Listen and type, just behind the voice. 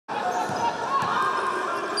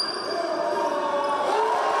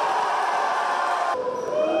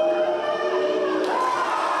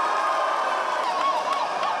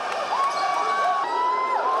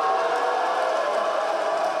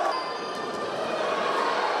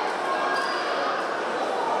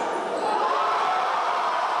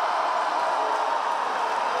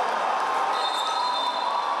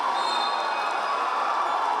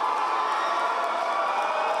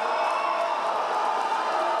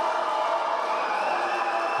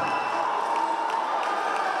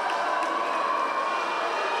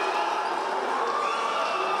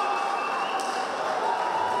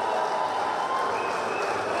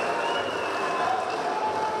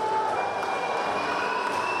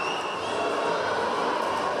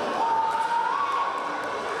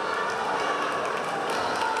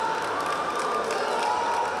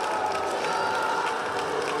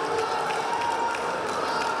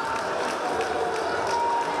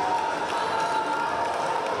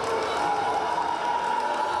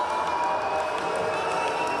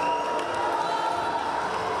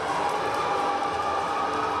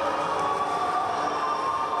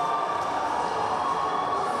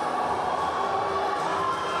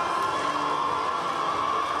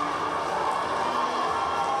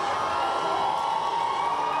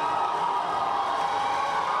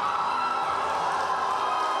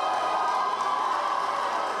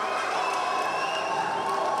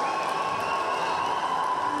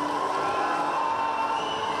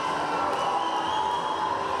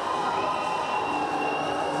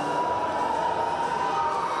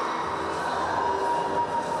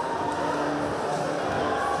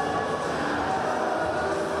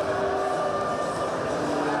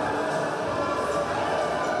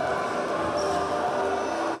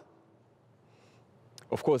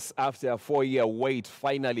Of course, after a 4-year wait,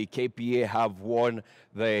 finally KPA have won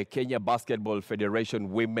the Kenya Basketball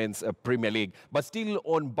Federation Women's Premier League. But still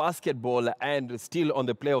on basketball and still on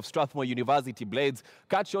the play of Strathmore University Blades,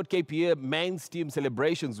 cut short KPA men's team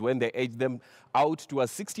celebrations when they edged them out to a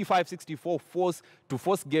 65-64 force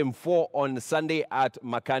game 4 on Sunday at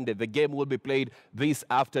Makande. The game will be played this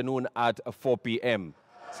afternoon at 4 p.m.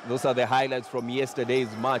 Those are the highlights from yesterday's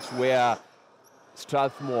match where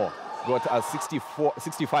Strathmore got a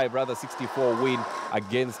 65-64 win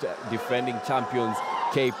against defending champions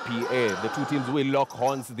KPA. The two teams will lock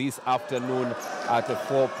horns this afternoon at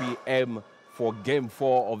 4 p.m. for Game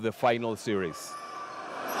 4 of the final series.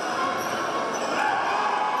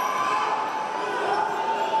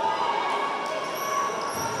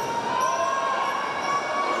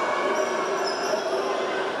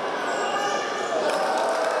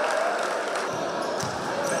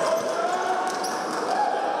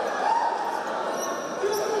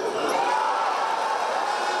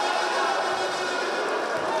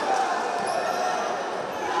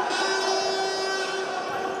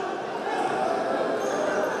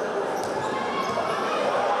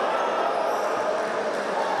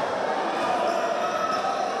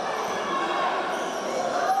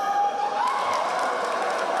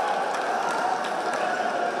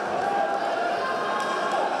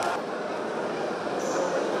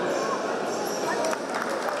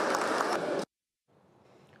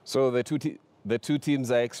 So the two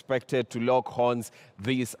teams are expected to lock horns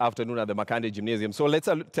this afternoon at the Makande Gymnasium. So let's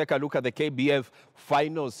take a look at the KBF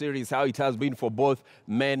final series, how it has been for both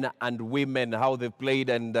men and women, how they've played.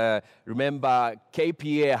 And remember,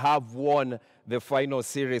 KPA have won the final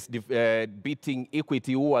series, beating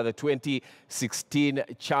Equity, who are the 2016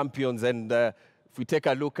 champions. And if we take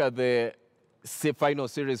a look at the final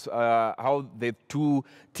series, how the two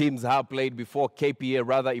teams have played before KPA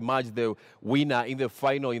rather emerged the winner in the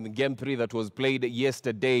final in Game 3 that was played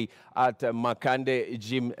yesterday at Makande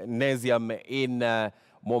Gymnasium in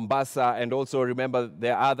Mombasa. And also remember,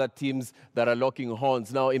 there are other teams that are locking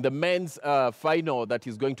horns. Now, in the men's final that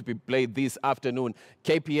is going to be played this afternoon,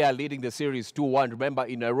 KPA leading the series 2-1. Remember,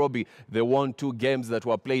 in Nairobi, they won 2 games that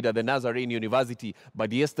were played at the Nazarene University.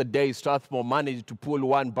 But yesterday, Strathmore managed to pull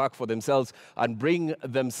one back for themselves and bring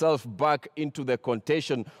themselves back into the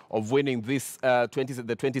contention of winning this the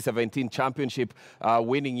 2017 championship,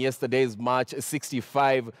 winning yesterday's match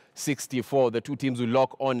 65-64. The two teams will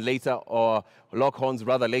lock horns later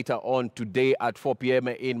on today at 4 p.m.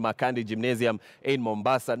 in Makande Gymnasium in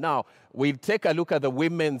Mombasa. Now, we'll take a look at the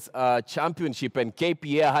women's championship, and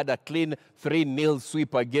KPA had a clean 3-0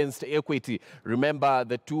 sweep against Equity. Remember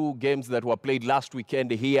the 2 games that were played last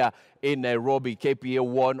weekend here in Nairobi. KPA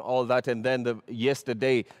won all that, and then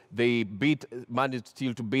yesterday they managed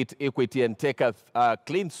still to beat Equity and take a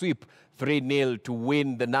clean sweep 3-0 to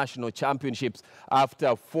win the national championships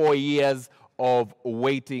after 4 years of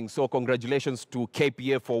waiting. So congratulations to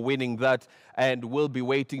KPA for winning that, and we'll be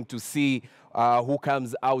waiting to see who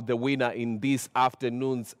comes out the winner in this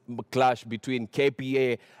afternoon's clash between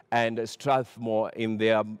KPA and Strathmore in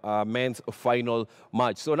their men's final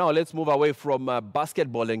match. So now let's move away from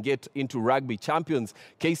basketball and get into rugby. Champions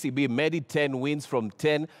KCB made it 10 wins from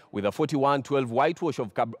 10 with a 41-12 whitewash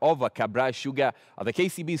over Kabra Sugar at the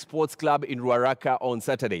KCB Sports Club in Ruaraka on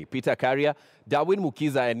Saturday. Peter Carrier, Darwin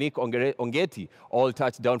Mukiza and Nick Ongeti all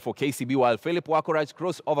touchdown for KCB, while Philip Wakorach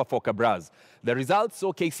crossed over for Cabras. The results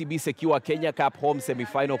saw KCB secure Kenya Cup home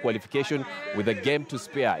semi-final qualification with a game to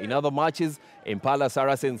spare. In other matches, Impala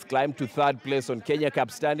Saracens climbed to 3rd place on Kenya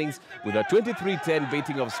Cup standings with a 23-10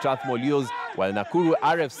 beating of Strathmore Leos, while Nakuru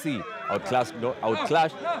RFC outclassed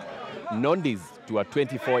Nondis to a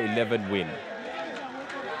 24-11 win.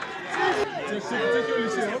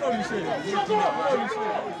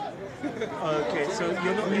 Okay, so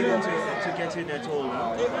you're not able to get in at all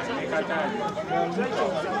now.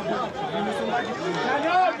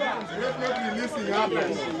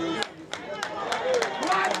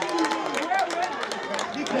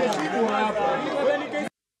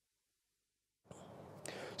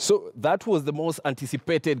 So that was the most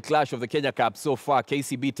anticipated clash of the Kenya Cup so far.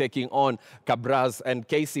 KCB taking on Cabras, and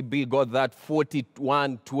KCB got that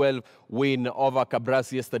 41-12 win over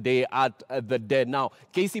Cabras yesterday at the Den. Now,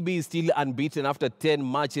 KCB is still unbeaten after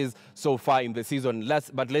 10 matches so far in the season.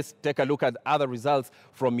 But let's take a look at other results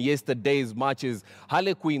from yesterday's matches.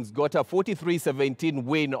 Harlequins got a 43-17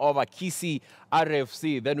 win over Kisii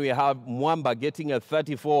RFC. Then we have Mwamba getting a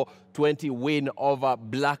 34-20 win over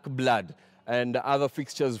Black Blood. And other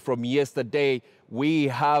fixtures from yesterday, we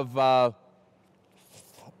have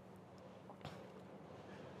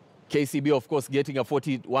KCB, of course, getting a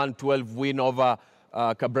 41-12 win over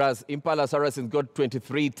Cabras. Impala Saracens got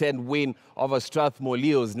 23-10 win over Strathmore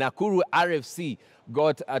Leos. Nakuru RFC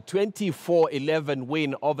got a 24-11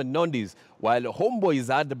 win over Nondis, while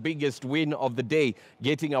Homeboys had the biggest win of the day,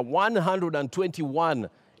 getting a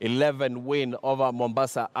 121-11 win over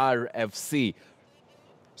Mombasa RFC.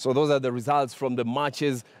 So those are the results from the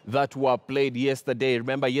matches that were played yesterday.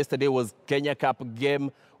 Remember, yesterday was Kenya Cup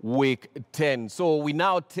game week 10. So we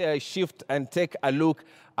now shift and take a look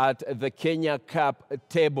at the Kenya Cup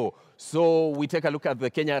table. So we take a look at the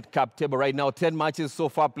Kenya Cup table right now. 10 matches so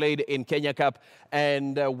far played in Kenya Cup.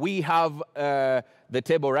 And we have the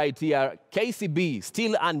table right here. KCB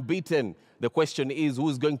still unbeaten. The question is,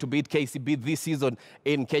 who's going to beat KCB this season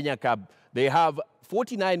in Kenya Cup? They have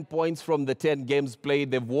 49 points from the 10 games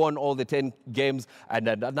played. They've won all the 10 games. And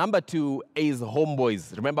number 2 is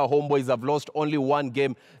Homeboys. Remember, Homeboys have lost only 1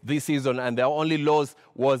 game this season, and their only loss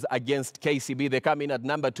was against KCB. They come in at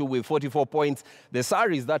number 2 with 44 points. The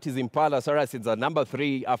Saris, that is Impala Saracens, are number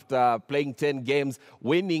 3 after playing 10 games,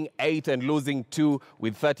 winning 8 and losing 2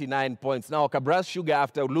 with 39 points. Now, Cabras Sugar,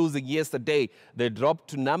 after losing yesterday, they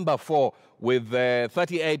dropped to number 4 with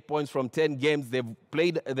 38 points from 10 games.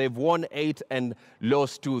 They've won 8 and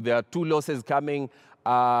lost 2. There are 2 losses coming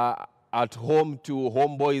at home to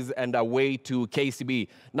Homeboys and away to KCB.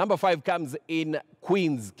 Number 5 comes in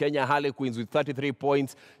Queens, Kenya Harlequins, with 33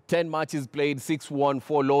 points. 10 matches played, 6 won,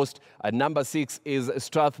 4 lost. And number 6 is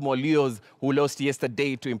Strathmore Leos, who lost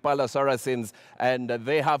yesterday to Impala Saracens. And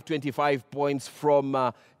they have 25 points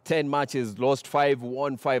from 10 matches, lost 5,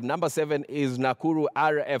 won 5. Number 7 is Nakuru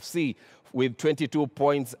RFC with 22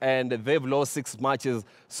 points, and they've lost 6 matches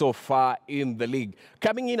so far in the league.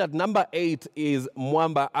 Coming in at number 8 is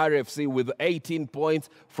Mwamba RFC with 18 points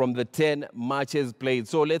from the 10 matches played.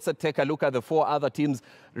 So let's take a look at the 4 other teams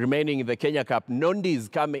remaining in the Kenya Cup. Nondis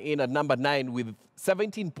coming in at number 9 with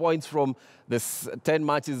 17 points from the 10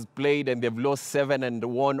 matches played, and they've lost 7 and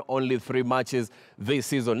won only 3 matches this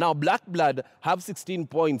season. Now, Black Blood have 16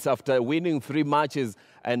 points after winning 3 matches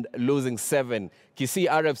and losing 7. Kisii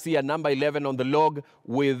RFC are number 11 on the log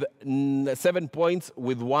with 7 points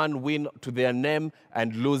with 1 win to their name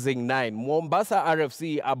and losing 9. Mombasa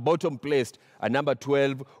RFC are bottom placed at number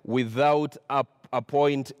 12 without a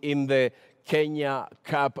point in the Kenya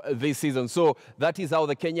Cup this season. So that is how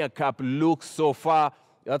the Kenya Cup looks so far.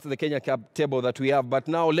 That's the Kenya Cup table that we have. But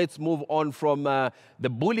now let's move on from the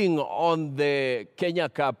bullying on the Kenya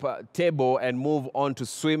Cup table and move on to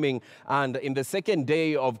swimming. And in the second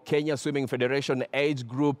day of Kenya Swimming Federation Age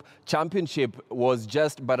Group Championship was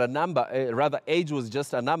just but a number, age was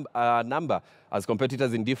just a number, as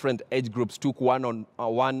competitors in different age groups took one on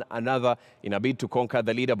one another in a bid to conquer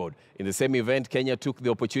the leaderboard. In the same event, Kenya took the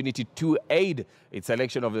opportunity to aid its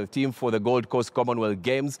selection of the team for the Gold Coast Commonwealth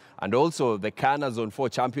Games and also the Kana Zone 4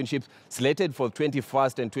 Championships slated for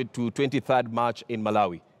 21st and to 23rd March in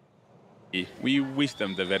Malawi. We wish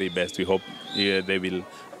them the very best. We hope they will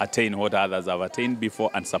attain what others have attained before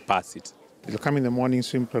and surpass it. They'll come in the morning,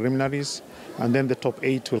 swim preliminaries, and then the top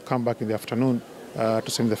 8 will come back in the afternoon to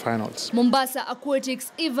swim the finals. Mombasa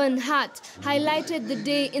Aquatics Evan Hart highlighted the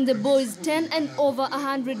day in the boys 10 and over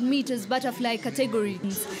 100 meters butterfly category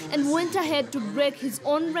and went ahead to break his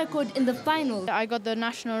own record in the final. I got the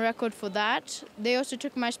national record for that. They also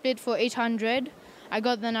took my split for 800. I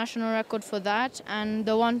got the national record for that, and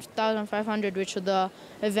the 1,500, which was the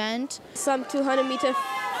event. Some 200-meter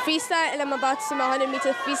freestyle, and I'm about to swim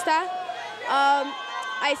 100-meter freestyle.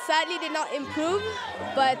 I sadly did not improve,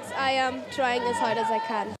 but I am trying as hard as I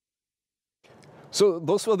can. So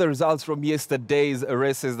those were the results from yesterday's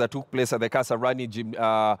races that took place at the Kasarani gym.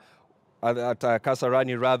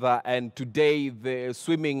 Kasarani, and today the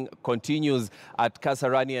swimming continues at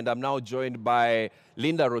Kasarani, and I'm now joined by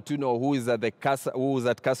Linda Rotuno, who is at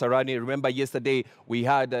Kasarani. Remember, yesterday we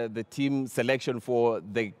had the team selection for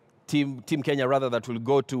the Team Kenya that will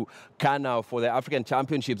go to Kana for the African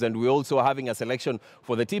Championships, and we're also having a selection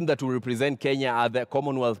for the team that will represent Kenya at the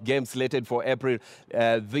Commonwealth Games slated for April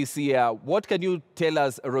this year. What can you tell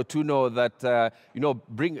us, Rotuno, that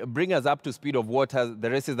bring us up to speed of what has the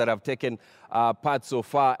races that have taken part so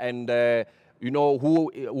far, and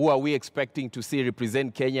who are we expecting to see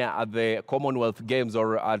represent Kenya at the Commonwealth Games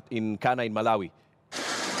or in Kana in Malawi?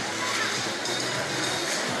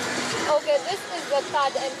 Okay, this is the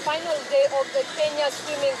third and final day of the Kenya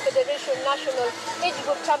Swimming Federation National Age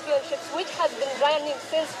Group Championships, which has been running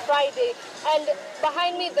since Friday. And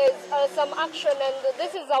behind me there's some action, and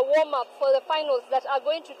this is a warm-up for the finals that are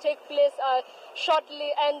going to take place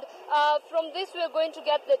shortly. And from this we're going to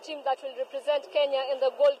get the team that will represent Kenya in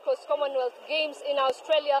the Gold Coast Commonwealth Games in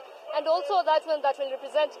Australia and also that one that will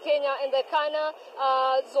represent Kenya in the Ghana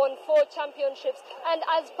Zone 4 Championships. And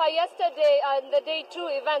as per yesterday, the Day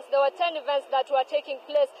 2 events, there were 10 events that were taking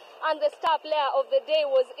place, and the star player of the day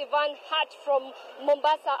was Ivan Hart from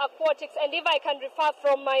Mombasa Aquatics. And if I can refer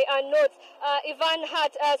from my notes, Ivan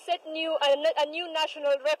Hart set a new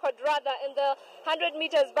national record rather in the 100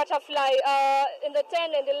 meters butterfly in the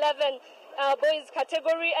 10 and 11 boys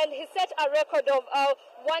category, and he set a record of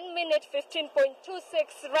 1 minute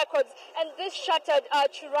 15.26 records, and this shattered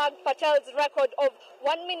Chirag Patel's record of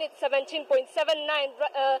 1 minute 17.79,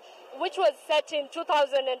 which was set in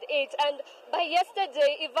 2008. And by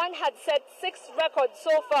yesterday, Ivan had set 6 records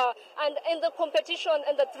so far, and in the competition,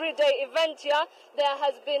 in the 3-day event here, there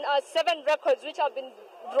has been 7 records which have been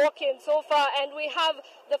broken so far, and we have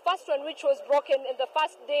the first one which was broken in the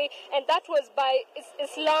first day, and that was by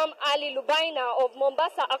Islam Ali Lubaina of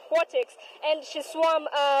Mombasa Aquatics, and she swam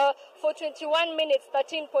for 21 minutes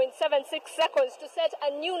 13.76 seconds to set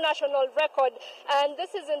a new national record, and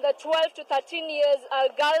this is in the 12 to 13 years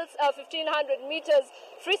girls 1500 meters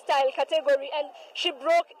freestyle category, and she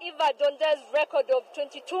broke Eva Donde's record of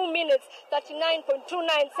 22 minutes 39.29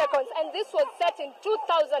 seconds, and this was set in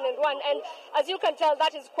 2001, and as you can tell,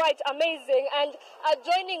 that is quite amazing. And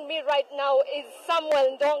joining me right now is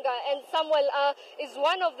Samuel Ndonga, and Samuel is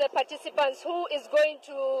one of the participants who is going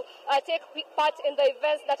to take part in the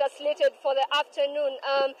events that are slated for the afternoon.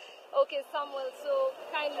 Okay, Samuel, so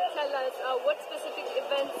kindly tell us what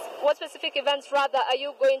specific events are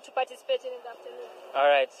you going to participate in the afternoon? All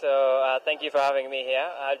right, so thank you for having me here.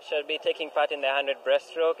 I shall be taking part in the 100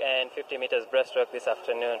 breaststroke and 50 meters breaststroke this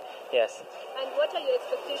afternoon, yes. And what are your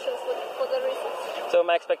expectations for the races? So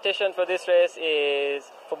my expectation for this race is,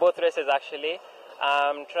 for both races actually,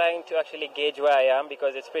 I'm trying to actually gauge where I am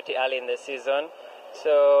because it's pretty early in the season.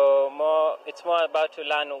 So it's more about to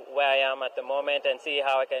learn where I am at the moment and see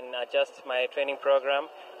how I can adjust my training program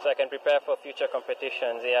so I can prepare for future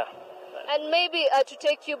competitions, yeah. And maybe to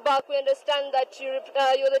take you back, we understand that you're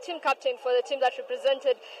the team captain for the team that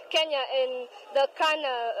represented Kenya in the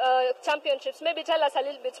Ghana championships. Maybe tell us a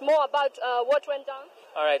little bit more about what went down.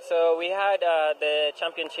 All right, so we had the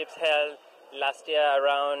championships held last year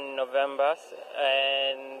around November,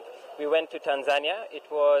 and we went to Tanzania. It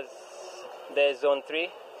was the Zone 3,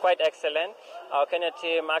 quite excellent. Our Kenya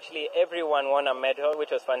team, actually everyone won a medal,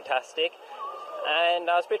 which was fantastic. And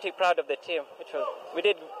I was pretty proud of the team. We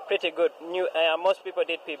did pretty good. Most people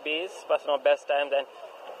did PBs, personal best times, and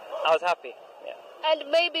I was happy. Yeah.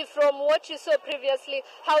 And maybe from what you saw previously,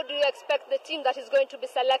 how do you expect the team that is going to be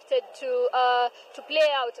selected to play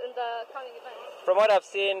out in the coming events? From what I've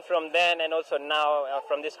seen from then and also now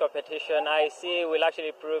from this competition, I see we'll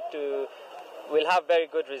actually we'll have very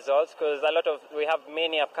good results because we have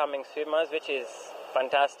many upcoming swimmers, which is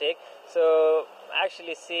fantastic. So I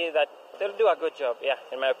actually see that they'll do a good job, yeah,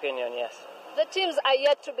 in my opinion, yes. The teams are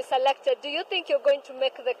yet to be selected. Do you think you're going to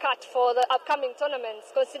make the cut for the upcoming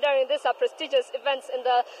tournaments, considering these are prestigious events in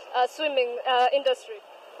the swimming industry?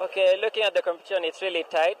 Okay, looking at the competition, it's really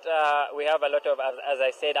tight. We have a lot of, as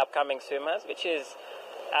I said, upcoming swimmers, which is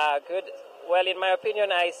good. Well, in my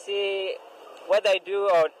opinion, I see whether I do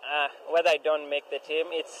or whether I don't make the team,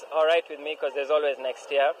 it's all right with me because there's always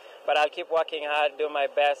next year. But I'll keep working hard, do my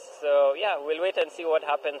best. So, yeah, we'll wait and see what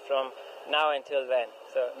happens from now until then.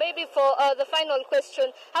 So maybe for the final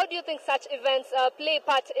question, how do you think such events play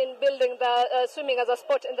part in building the swimming as a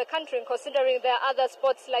sport in the country, and considering there are other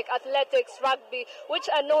sports like athletics, rugby, which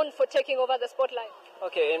are known for taking over the spotlight?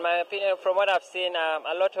 Okay, in my opinion, from what I've seen,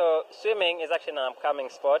 a lot of swimming is actually an upcoming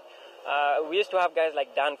sport. We used to have guys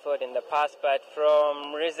like Danford in the past, but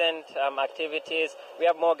from recent activities, we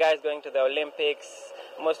have more guys going to the Olympics.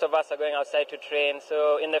 Most of us are going outside to train.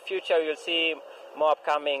 So in the future, you'll see more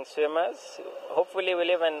upcoming swimmers. Hopefully,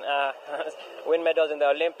 we'll even win medals in the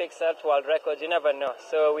Olympics, set world records. You never know.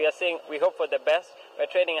 So we hope for the best. We're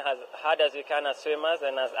training as hard as we can as swimmers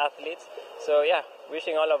and as athletes. So yeah,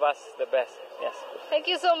 wishing all of us the best. Yes. Thank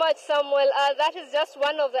you so much, Samuel. That is just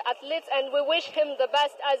one of the athletes, and we wish him the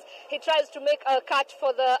best as he tries to make a cut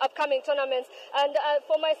for the upcoming tournaments. And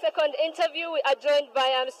for my second interview, we are joined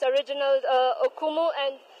by Mr. Reginald Okumu.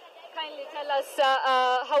 And kindly tell us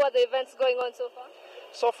how are the events going on so far?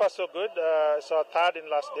 So far, so good. So our third and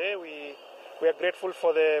last day. We are grateful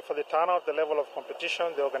for the turnout, the level of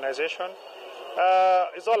competition, the organization.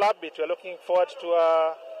 It's all upbeat. We are looking forward to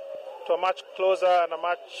a much closer and a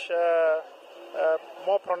much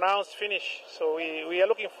more pronounced finish. So we are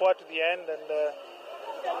looking forward to the end, and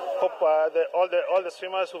hope all the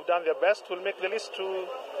swimmers who've done their best will make the list to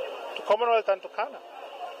Commonwealth and to Ghana.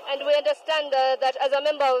 And we understand that as a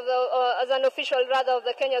member of as an official rather of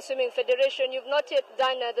the Kenya Swimming Federation, you've not yet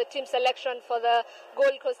done the team selection for the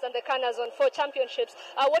Gold Coast and the Kana Zone 4 championships.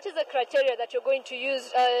 What is the criteria that you're going to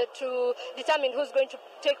use to determine who's going to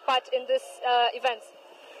take part in these events?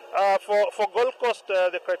 For Gold Coast,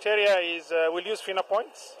 the criteria is we'll use FINA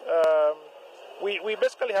points. We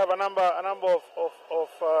basically have a number of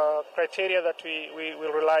criteria that we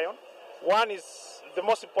will rely on. One is, the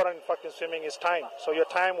most important in fact in swimming is time. So your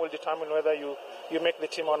time will determine whether you make the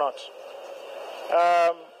team or not.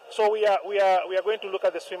 So we are going to look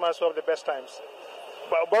at the swimmers who have the best times.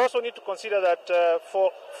 But we also need to consider that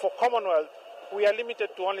for Commonwealth, we are limited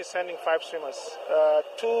to only sending 5 swimmers,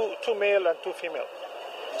 two male and 2 female.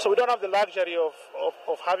 So we don't have the luxury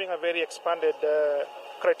of having a very expanded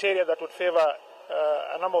criteria that would favor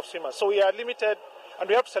a number of swimmers. So we are limited, and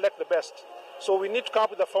we have to select the best. So we need to come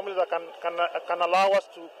up with a formula that can allow us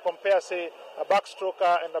to compare, say, a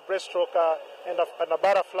backstroker and a breaststroker and a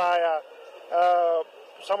butterflyer,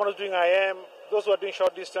 someone who's doing IM, those who are doing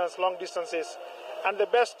short distance, long distances. And the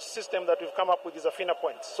best system that we've come up with is a FINA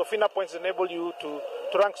points. So FINA points enable you to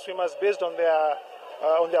rank swimmers based on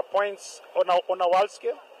their points on a world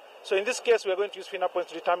scale. So in this case, we are going to use FINA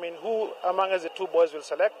points to determine who among us the 2 boys will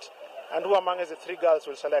select and who among us the 3 girls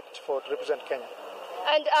will select to represent Kenya.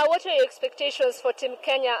 And what are your expectations for Team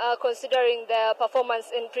Kenya considering their performance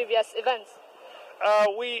in previous events?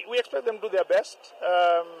 We expect them to do their best.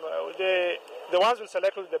 The ones we'll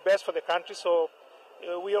select will be the best for the country, so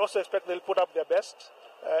we also expect they'll put up their best.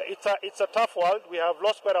 It's a tough world. We have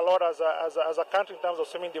lost quite a lot as a country in terms of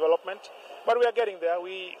swimming development, but we are getting there.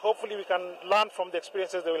 Hopefully we can learn from the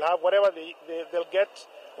experiences they will have, whatever they'll get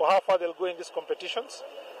or how far they'll go in these competitions.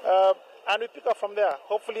 And we pick up from there.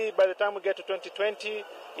 Hopefully by the time we get to 2020,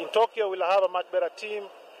 in Tokyo we'll have a much better team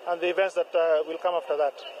and the events that will come after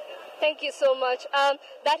that. Thank you so much.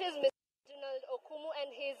 That is Mr. Okumu,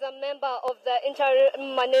 and he's a member of the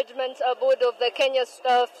interim management board of the Kenya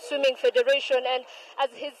Swimming Federation. And as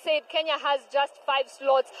he said, Kenya has just 5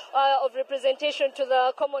 slots of representation to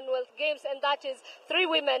the Commonwealth Games, and that is 3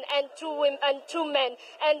 women and 2 men.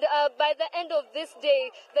 And by the end of this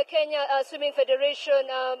day, the Kenya Swimming Federation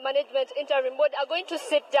management interim board are going to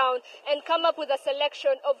sit down and come up with a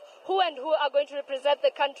selection of who are going to represent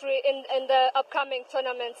the country in the upcoming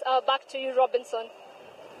tournaments. Back to you, Robinson.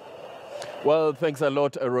 Well, thanks a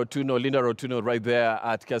lot, Rotuno. Linda Rotuno right there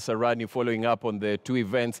at Kasarani, following up on the 2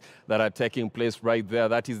 events that are taking place right there.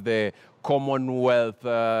 That is the Commonwealth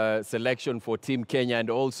selection for Team Kenya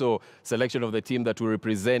and also selection of the team that will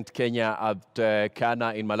represent Kenya at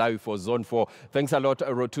Kana in Malawi for Zone 4. Thanks a lot,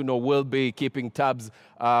 Rotuno. We'll be keeping tabs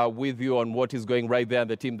with you on what is going right there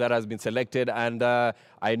and the team that has been selected. And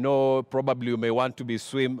I know probably you may want to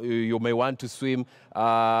swim.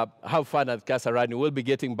 Have fun at Kasarani. We'll be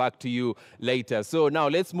getting back to you later. So now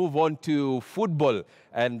let's move on to football.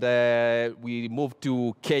 And we move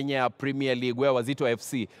to Kenya Premier League, where Wazito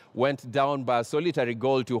FC went down by a solitary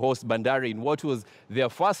goal to host Bandari in what was their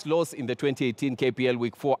first loss in the 2018 KPL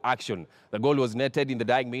Week 4 action. The goal was netted in the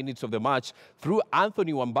dying minutes of the match through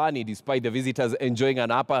Anthony Wambani, despite the visitors enjoying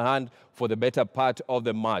an upper hand for the better part of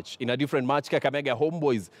the match. In a different match, Kakamega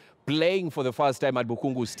Homeboys, playing for the first time at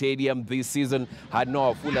Bukungu Stadium this season, had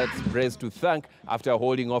Noah Fuller's praise to thank after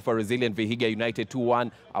holding off a resilient Vihiga United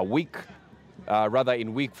 2-1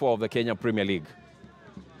 in week 4 of the Kenya Premier League.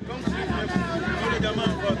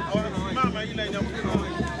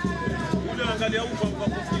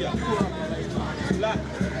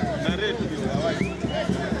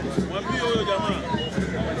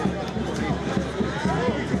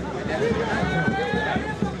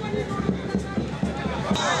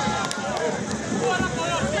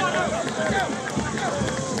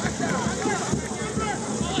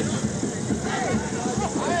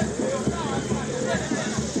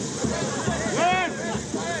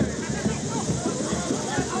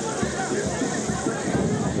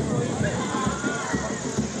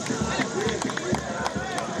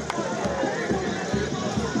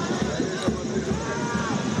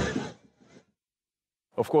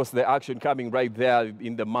 Of course, the action coming right there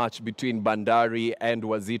in the match between Bandari and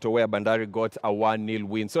Wazito, where Bandari got a 1-0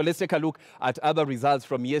 win. So let's take a look at other results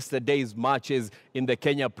from yesterday's matches in the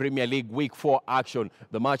Kenya Premier League Week 4 action.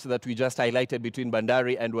 The match that we just highlighted between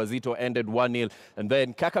Bandari and Wazito ended 1-0. And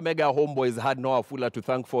then Kakamega Homeboys had Noah Fuller to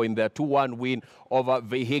thank for in their 2-1 win over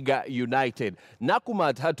Vihiga United.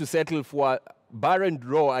 Nakumatt had to settle for barren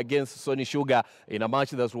draw against Sony Sugar in a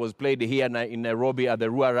match that was played here in Nairobi at the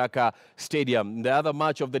Ruaraka Stadium. The other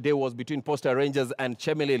match of the day was between Posta Rangers and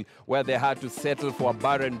Chemelil, where they had to settle for a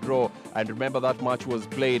barren draw. And remember, that match was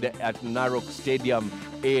played at Narok Stadium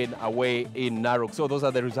away in Narok. So those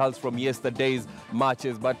are the results from yesterday's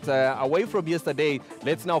matches. But away from yesterday,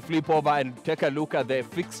 let's now flip over and take a look at the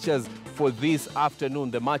fixtures for this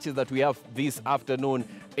afternoon, the matches that we have this afternoon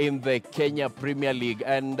in the Kenya Premier League.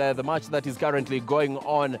 And the match that is currently going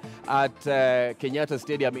on at Kenyatta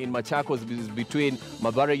Stadium in Machakos is between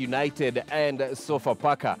Mathare United and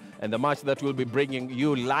Sofapaka. And the match that we'll be bringing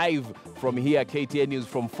you live from here, KTN News,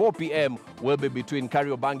 from 4 p.m. will be between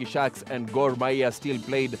Kariobangi Sharks and Gor Mahia, still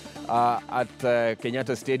played at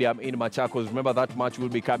Kenyatta Stadium in Machakos. Remember, that match will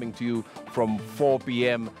be coming to you from 4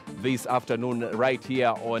 p.m. this afternoon right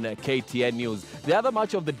here on KTN News. The other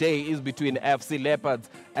match of the day is between FC Leopards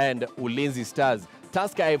and Ulinzi Stars.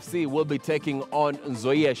 Tusker FC will be taking on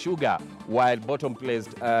Nzoia Sugar, while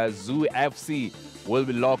bottom-placed Zoo FC will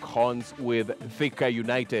be lock horns with Thika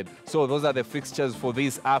United. So those are the fixtures for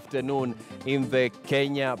this afternoon in the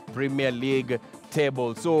Kenya Premier League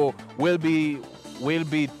table. So we'll be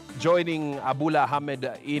joining Abula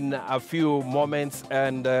Ahmed in a few moments,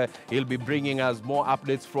 and he'll be bringing us more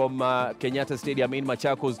updates from Kenyatta Stadium in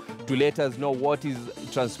Machakos to let us know what is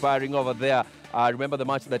transpiring over there. Remember, the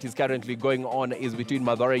match that is currently going on is between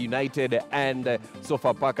Mathare United and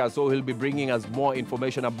Sofapaka. So he'll be bringing us more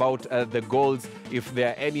information about the goals, if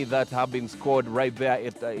there are any that have been scored right there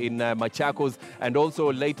in Machakos, and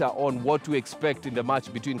also later on what to expect in the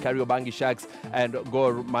match between Kariobangi Sharks and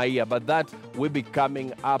Gor Mahia. But that will be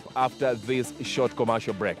coming up after this short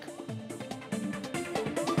commercial break.